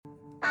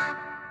Good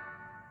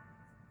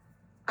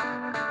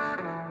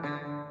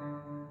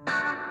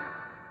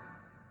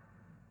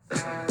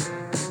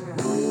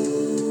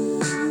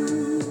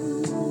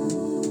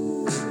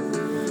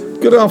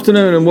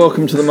afternoon and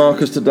welcome to the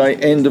Marcus Today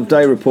End of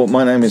Day Report.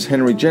 My name is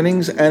Henry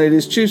Jennings and it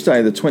is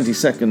Tuesday the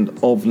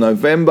 22nd of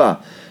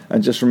November.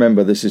 And just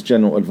remember, this is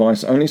general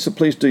advice only, so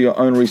please do your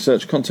own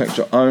research, contact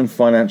your own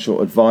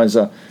financial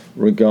advisor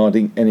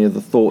regarding any of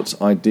the thoughts,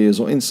 ideas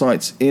or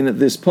insights in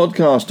this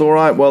podcast. All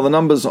right, well, the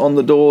numbers on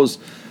the doors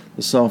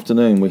this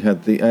afternoon. We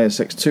had the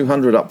ASX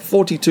 200 up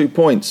 42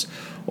 points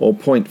or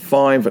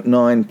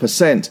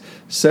 0.59%,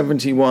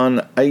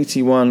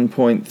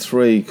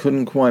 7181.3,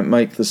 couldn't quite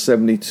make the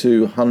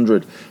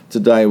 7200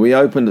 today. We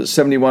opened at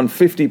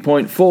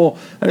 7150.4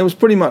 and it was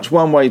pretty much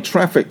one-way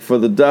traffic for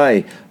the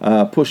day,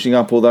 pushing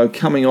up, although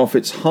coming off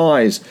its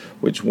highs,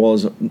 which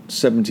was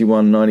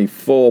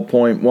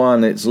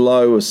 7194.1, its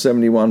low was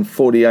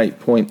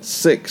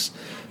 7148.6.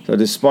 So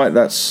despite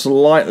that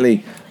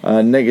slightly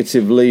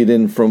negative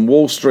lead-in from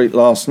Wall Street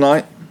last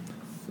night,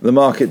 the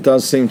market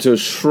does seem to have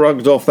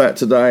shrugged off that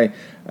today,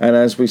 and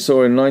as we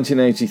saw in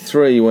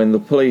 1983 when the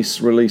police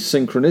released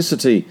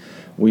Synchronicity,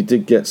 we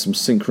did get some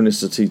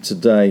synchronicity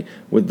today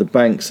with the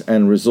banks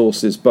and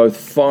resources both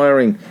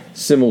firing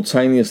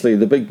simultaneously.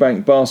 The big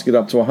bank basket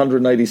up to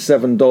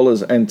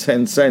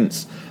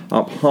 $187.10,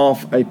 up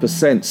 0.5%.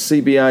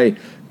 CBA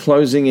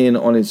closing in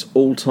on its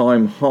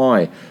all-time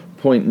high,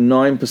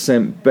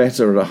 0.9%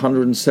 better at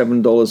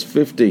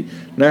 $107.50.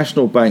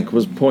 National Bank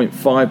was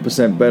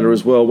 0.5% better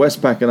as well.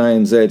 Westpac and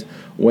ANZ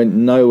went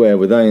nowhere,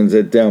 with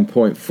ANZ down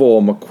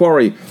 0.4.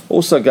 Macquarie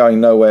also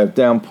going nowhere,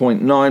 down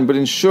 0.9. But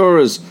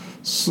insurers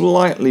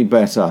slightly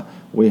better.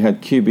 We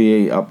had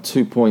QBE up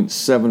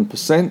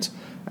 2.7%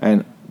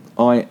 and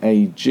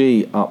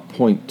IAG up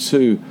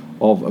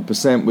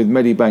 0.2%, with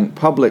Medibank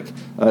Public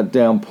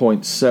down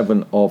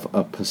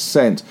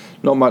 0.7%.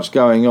 Not much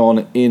going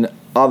on in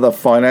other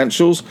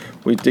financials.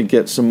 We did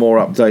get some more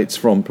updates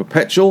from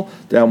Perpetual,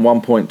 down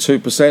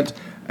 1.2%,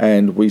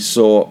 and we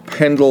saw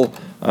Pendal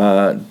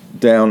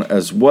down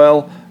as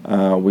well.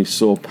 We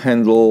saw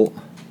Pendal,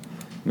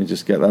 let me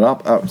just get that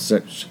up.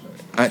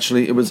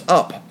 Actually, it was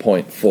up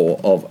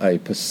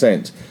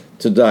 0.4%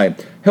 today.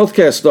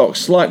 Healthcare stocks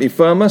slightly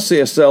firmer.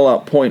 CSL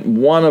up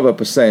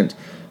 0.1%.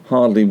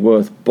 Hardly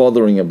worth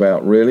bothering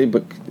about really,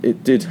 but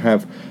it did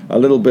have a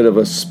little bit of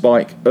a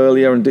spike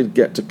earlier and did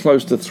get to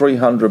close to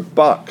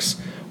 $300.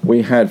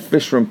 We had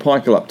Fisher &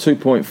 Paykel up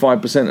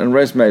 2.5% and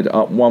ResMed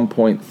up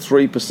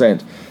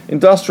 1.3%.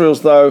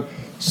 Industrials, though,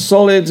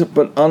 solid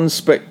but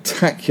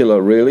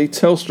unspectacular really.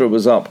 Telstra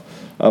was up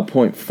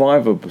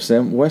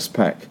 0.5%.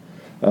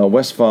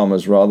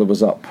 Wesfarmers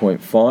was up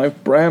 0.5%.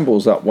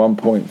 Brambles up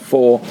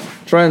 1.4%.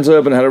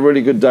 Transurban had a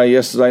really good day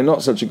yesterday,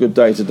 not such a good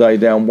day today,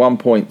 down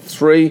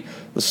 1.3%.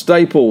 The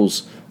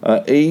staples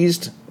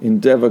eased.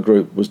 Endeavour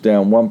Group was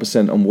down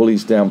 1% and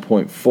Woolies down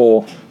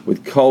 0.4%,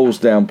 with Coles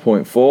down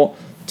 0.4%.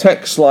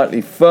 Tech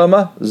slightly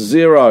firmer.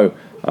 Xero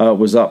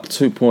was up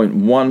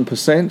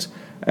 2.1%.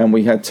 And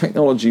we had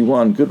Technology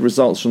One, good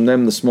results from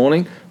them this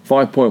morning,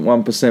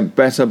 5.1%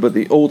 better, but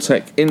the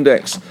All-Tech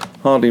Index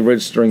hardly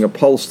registering a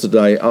pulse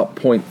today, up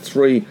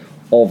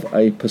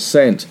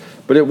 0.3%.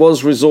 But it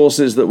was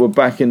resources that were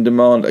back in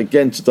demand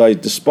again today,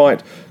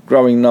 despite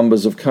growing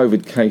numbers of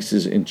COVID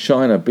cases in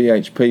China.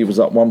 BHP was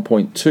up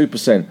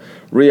 1.2%,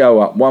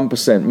 Rio up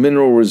 1%,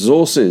 Mineral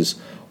Resources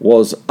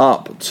was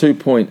up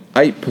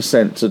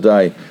 2.8%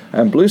 today,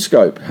 and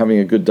BlueScope having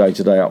a good day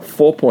today, up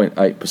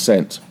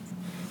 4.8%.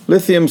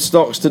 Lithium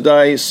stocks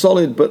today,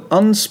 solid but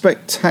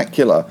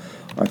unspectacular,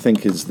 I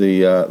think is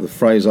the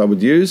phrase I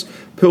would use.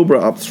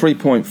 Pilbara up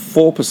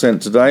 3.4%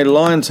 today.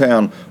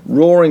 Liontown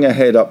roaring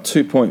ahead, up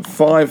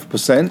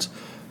 2.5%.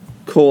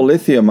 Core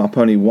Lithium up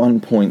only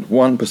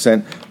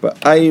 1.1%. But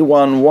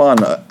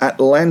A11,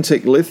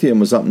 Atlantic Lithium,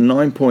 was up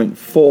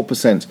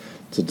 9.4%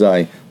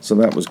 today. So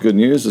that was good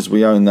news, as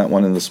we own that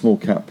one in the small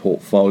cap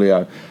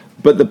portfolio.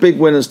 But the big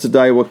winners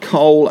today were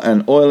coal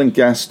and oil and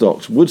gas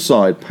stocks.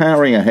 Woodside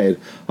powering ahead,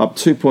 up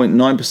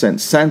 2.9%.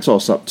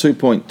 Santos up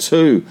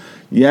 2.2%.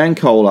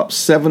 Yancoal up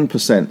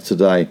 7%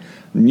 today.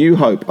 New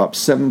Hope up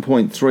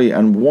 7.3%.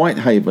 And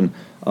Whitehaven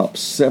up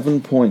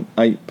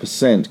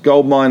 7.8%.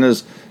 Gold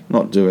miners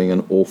not doing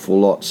an awful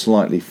lot,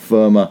 slightly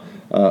firmer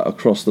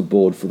across the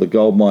board for the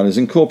gold miners.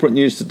 In corporate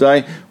news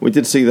today, we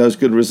did see those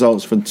good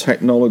results from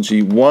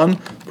Technology One,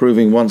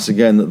 proving once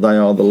again that they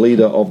are the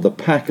leader of the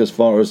pack as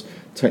far as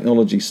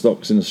technology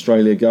stocks in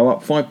Australia go,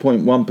 up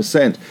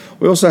 5.1%.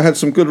 We also had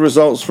some good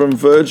results from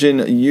Virgin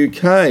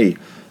UK.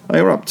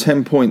 They were up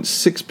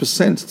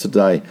 10.6%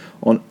 today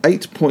on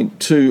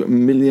 8.2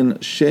 million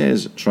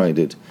shares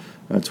traded,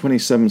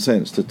 27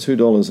 cents to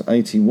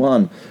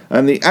 $2.81.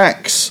 And the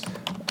Axe,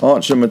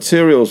 Archer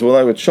Materials, well,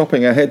 they were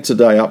chopping ahead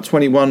today, up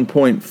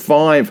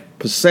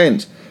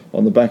 21.5%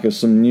 on the back of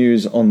some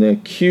news on their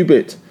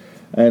Qubit.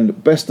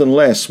 And Best and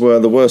Less were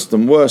the worst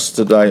and worst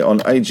today on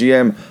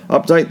AGM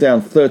update,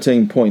 down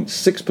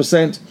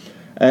 13.6%.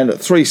 And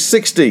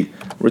 360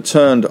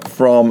 returned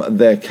from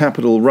their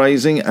capital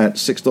raising at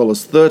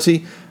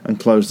 $6.30 and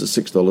closed at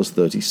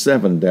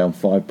 $6.37, down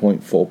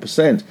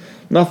 5.4%.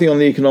 Nothing on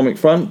the economic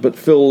front, but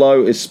Phil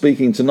Lowe is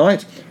speaking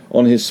tonight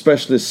on his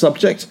specialist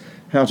subject,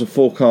 how to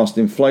forecast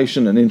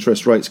inflation and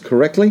interest rates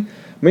correctly.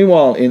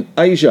 Meanwhile, in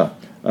Asia,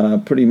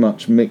 pretty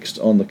much mixed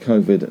on the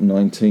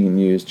COVID-19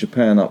 news.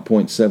 Japan up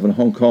 0.7,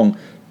 Hong Kong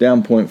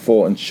down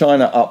 0.4, and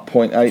China up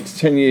 0.8.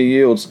 10-year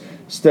yields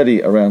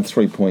steady around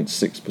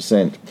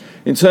 3.6%.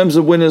 In terms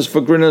of winners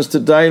for Grinners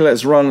today,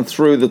 let's run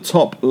through the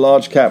top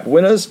large cap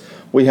winners.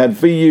 We had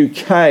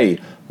VUK,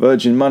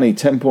 Virgin Money,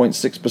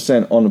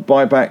 10.6% on a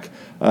buyback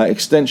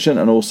extension,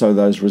 and also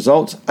those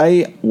results.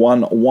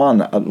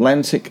 A11,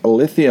 Atlantic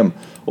Lithium,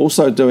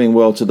 also doing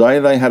well today.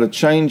 They had a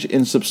change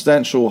in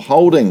substantial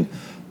holding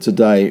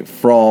today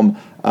from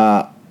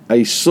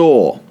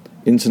ASOR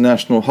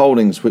International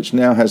Holdings, which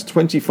now has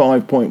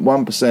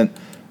 25.1%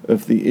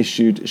 of the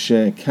issued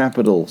share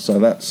capital. So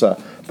that's a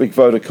big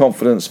vote of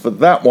confidence for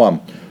that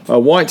one.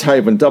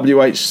 Whitehaven,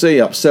 WHC,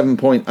 up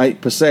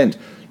 7.8%.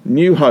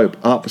 New Hope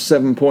up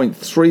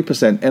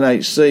 7.3%.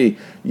 NHC,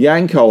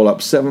 Yancoal up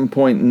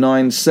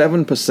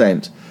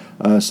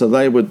 7.97%. So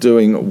they were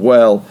doing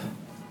well.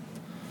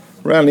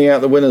 Rounding out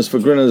the winners for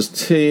Grinners,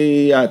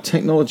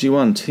 Technology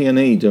One,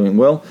 TNE doing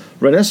well.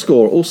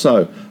 Renascor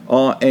also,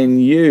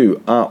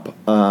 RNU up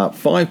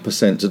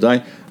 5%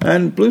 today.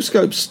 And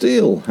BlueScope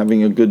Steel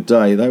having a good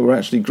day. They were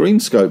actually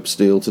GreenScope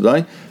Steel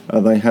today.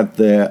 They had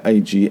their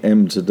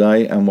AGM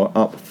today and were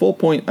up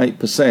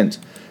 4.8%.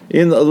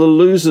 In the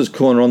losers'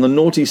 corner on the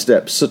naughty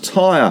steps,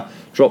 Satire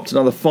dropped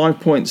another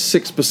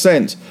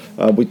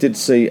 5.6%. We did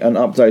see an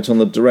update on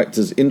the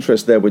director's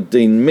interest there with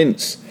Dean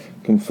Mintz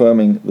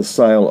confirming the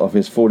sale of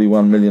his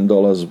 $41 million,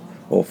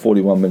 or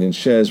 41 million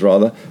shares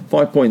rather,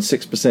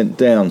 5.6%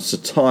 down.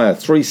 Satire,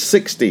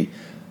 360,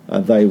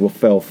 they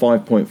fell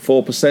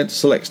 5.4%.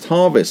 Select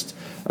Harvest,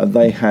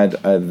 they had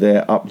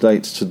their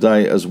updates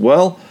today as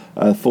well.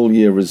 Full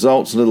year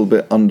results a little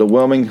bit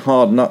underwhelming.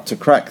 Hard nut to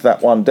crack,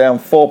 that one, down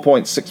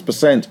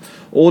 4.6%.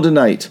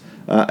 Ordinate,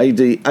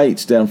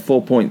 AD8 down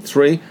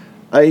 4.3%.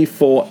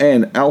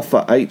 A4N,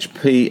 Alpha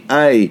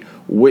HPA,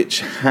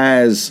 which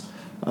has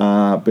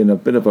been a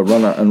bit of a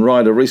runner and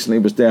rider recently,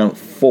 was down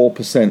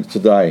 4%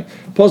 today.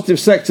 Positive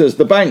sectors,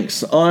 the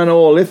banks, iron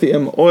ore,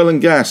 lithium, oil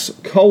and gas,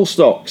 coal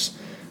stocks.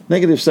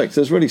 Negative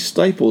sectors, really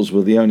Staples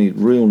were the only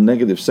real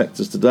negative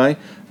sectors today.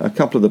 A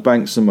couple of the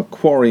banks, and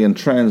Macquarie and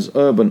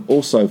Transurban,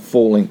 also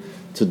falling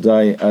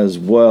today as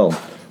well.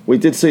 We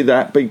did see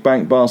that big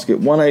bank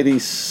basket,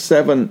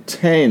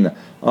 187.10,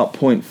 up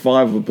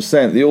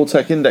 0.5%. The All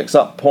Tech Index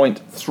up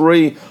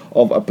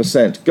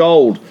 0.3%.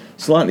 Gold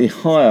slightly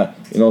higher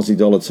in Aussie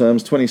dollar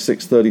terms,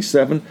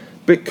 26.37.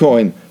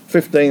 Bitcoin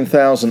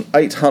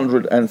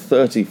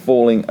 15,830,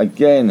 falling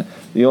again.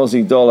 The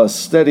Aussie dollar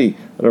steady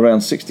at around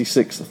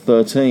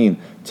 66.13.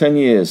 10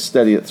 years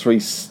steady at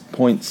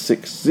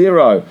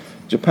 3.60.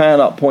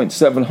 Japan up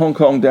 0.7. Hong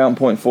Kong down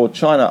 0.4.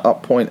 China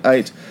up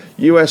 0.8.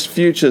 US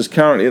futures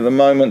currently at the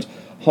moment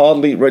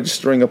hardly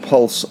registering a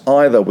pulse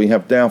either. We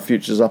have Dow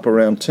futures up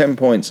around 10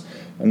 points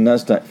and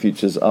Nasdaq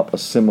futures up a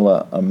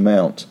similar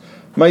amount.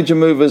 Major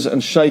movers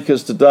and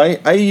shakers today.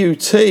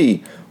 AUT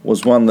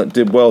was one that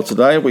did well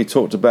today. We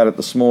talked about it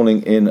this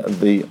morning in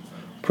the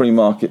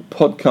pre-market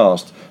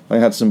podcast. They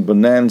had some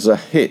bonanza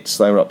hits.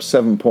 They were up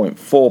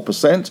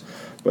 7.4%,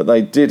 but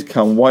they did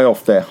come way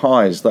off their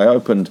highs. They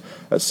opened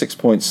at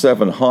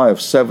 6.7, high of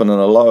 7 and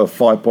a low of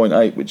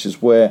 5.8, which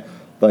is where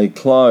they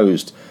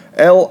closed.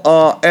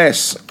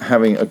 LRS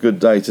having a good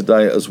day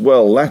today as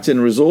well.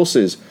 Latin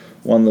Resources,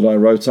 one that I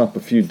wrote up a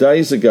few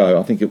days ago.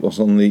 I think it was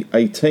on the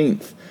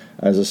 18th.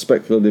 As a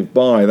speculative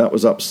buy, that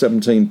was up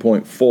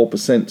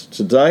 17.4%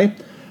 today.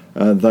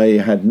 They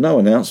had no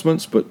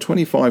announcements, but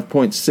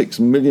 25.6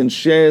 million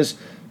shares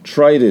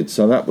traded,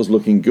 so that was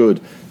looking good.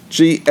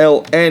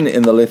 GLN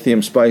in the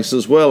lithium space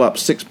as well, up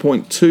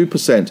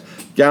 6.2%.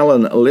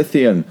 Gallon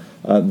Lithium,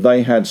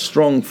 they had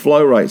strong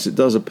flow rates. It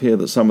does appear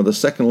that some of the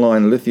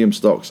second-line lithium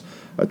stocks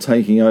are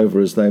taking over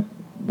as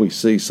we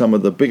see some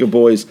of the bigger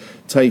boys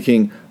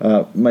taking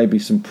maybe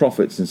some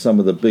profits in some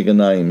of the bigger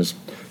names.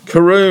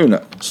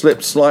 Karoon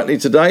slipped slightly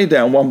today,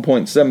 down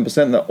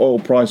 1.7%, that oil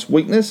price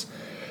weakness.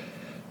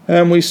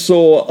 And we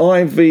saw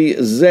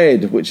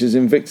IVZ, which is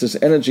Invictus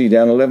Energy,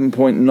 down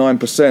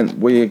 11.9%.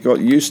 We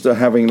got used to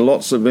having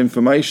lots of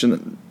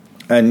information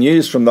and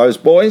news from those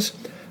boys,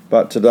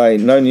 but today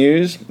no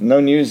news. No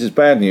news is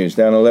bad news,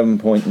 down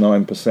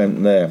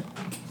 11.9% there.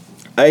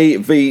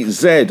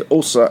 AVZ,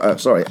 also,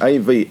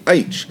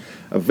 AVH,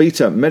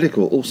 Avita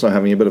Medical, also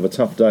having a bit of a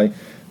tough day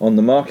on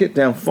the market,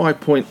 down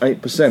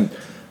 5.8%.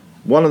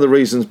 One of the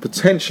reasons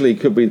potentially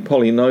could be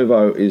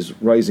PolyNovo is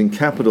raising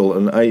capital,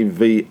 and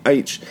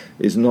AVH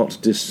is not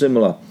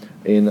dissimilar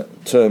in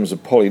terms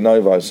of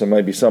PolyNovo. So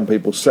maybe some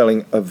people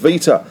selling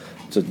Avita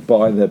to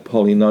buy their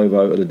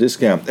PolyNovo at a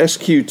discount.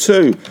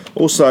 SQ2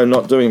 also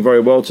not doing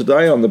very well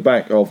today on the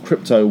back of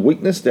crypto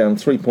weakness, down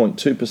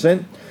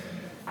 3.2%.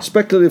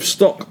 Speculative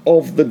stock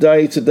of the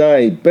day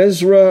today,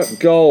 Bezra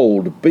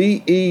Gold,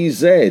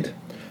 BEZ.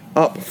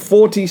 up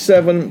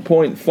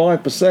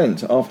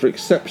 47.5% after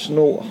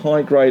exceptional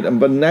high-grade and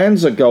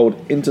bonanza gold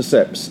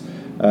intercepts.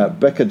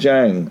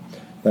 Bekajang,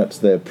 that's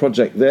their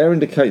project there,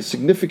 indicates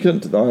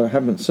significant, I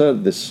haven't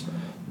heard this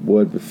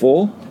word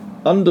before,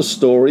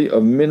 understory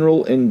of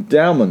mineral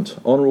endowment.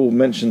 Honourable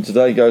mention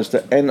today goes to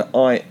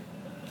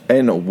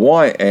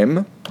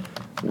NINYM,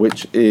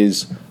 which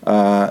is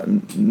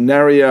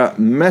Naria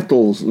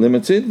Metals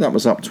Limited. That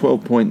was up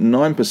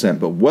 12.9%,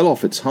 but well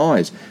off its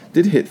highs.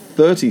 Did hit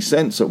 30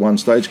 cents at one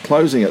stage,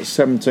 closing at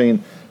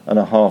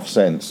 17.5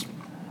 cents.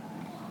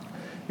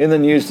 In the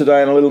news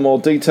today in a little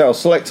more detail,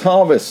 Select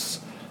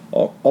Harvests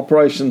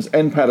operations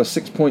NPAT of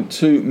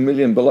 6.2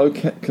 million, below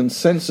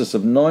consensus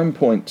of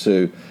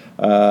 9.2.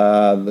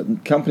 The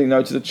company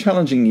noted a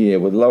challenging year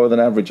with lower than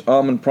average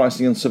almond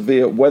pricing and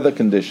severe weather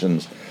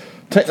conditions.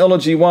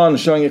 Technology One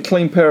showing a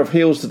clean pair of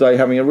heels today,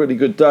 having a really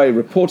good day.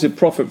 Reported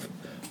profit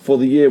for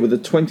the year with a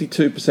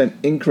 22%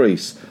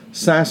 increase.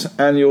 SaaS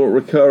annual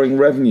recurring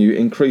revenue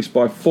increased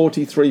by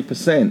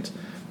 43%,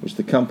 which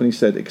the company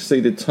said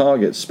exceeded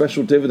targets.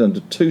 Special dividend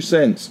of 2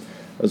 cents,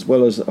 as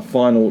well as a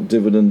final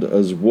dividend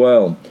as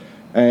well.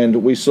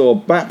 And we saw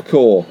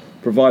Bapcor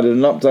provided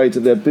an update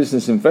at their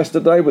Business Investor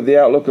Day with the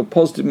outlook of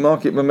positive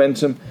market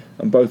momentum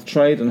and both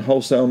trade and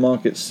wholesale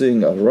markets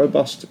seeing a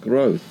robust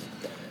growth.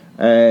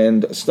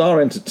 And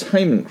Star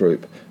Entertainment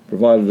Group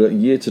provided a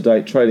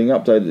year-to-date trading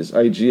update at its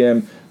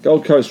AGM.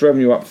 Gold Coast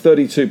revenue up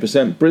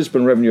 32%,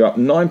 Brisbane revenue up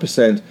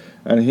 9%,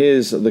 and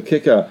here's the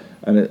kicker,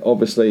 and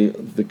obviously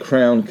the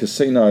Crown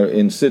Casino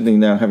in Sydney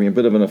now having a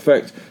bit of an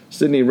effect.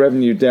 Sydney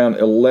revenue down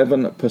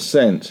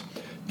 11%.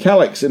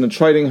 Calix in a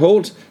trading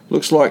halt.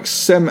 Looks like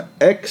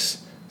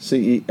CEMEX,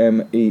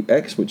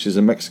 CEMEX, which is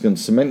a Mexican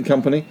cement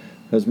company,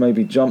 has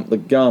maybe jumped the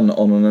gun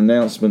on an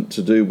announcement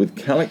to do with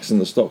Calix, and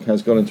the stock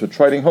has gone into a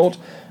trading halt.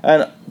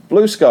 And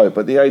BlueScope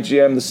at the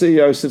AGM, the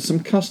CEO said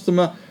some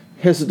customer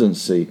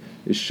hesitancy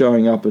is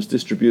showing up as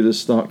distributors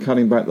start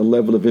cutting back the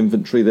level of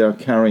inventory they are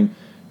carrying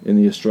in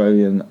the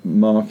Australian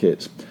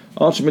market.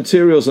 Archer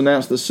Materials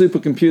announced that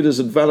supercomputers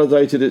had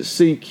validated its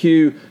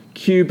CQ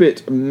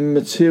qubit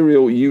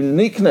material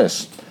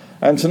uniqueness.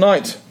 And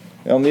tonight,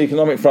 on the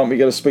economic front, we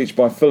get a speech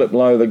by Philip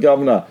Lowe, the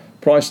Governor.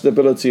 Price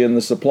stability in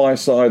the supply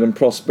side and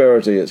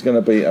prosperity. It's going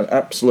to be an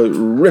absolute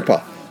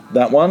ripper,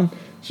 that one.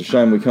 It's a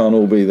shame we can't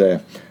all be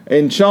there.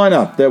 In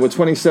China, there were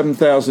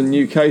 27,000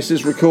 new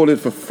cases recorded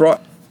for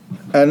Friday.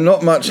 And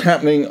not much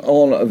happening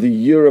on the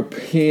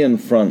European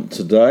front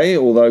today,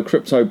 although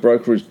crypto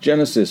brokerage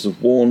Genesis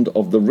have warned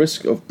of the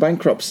risk of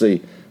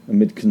bankruptcy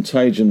amid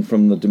contagion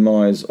from the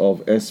demise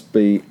of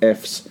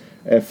SBF's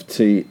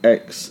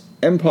FTX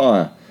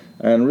empire.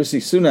 And Rishi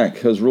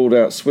Sunak has ruled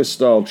out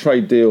Swiss-style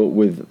trade deal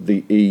with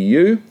the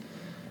EU.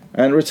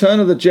 And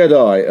Return of the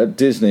Jedi at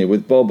Disney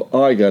with Bob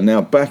Iger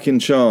now back in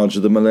charge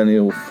of the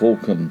Millennium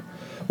Falcon.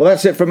 Well,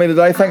 that's it from me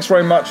today. Thanks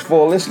very much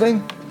for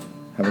listening.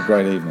 Have a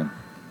great evening.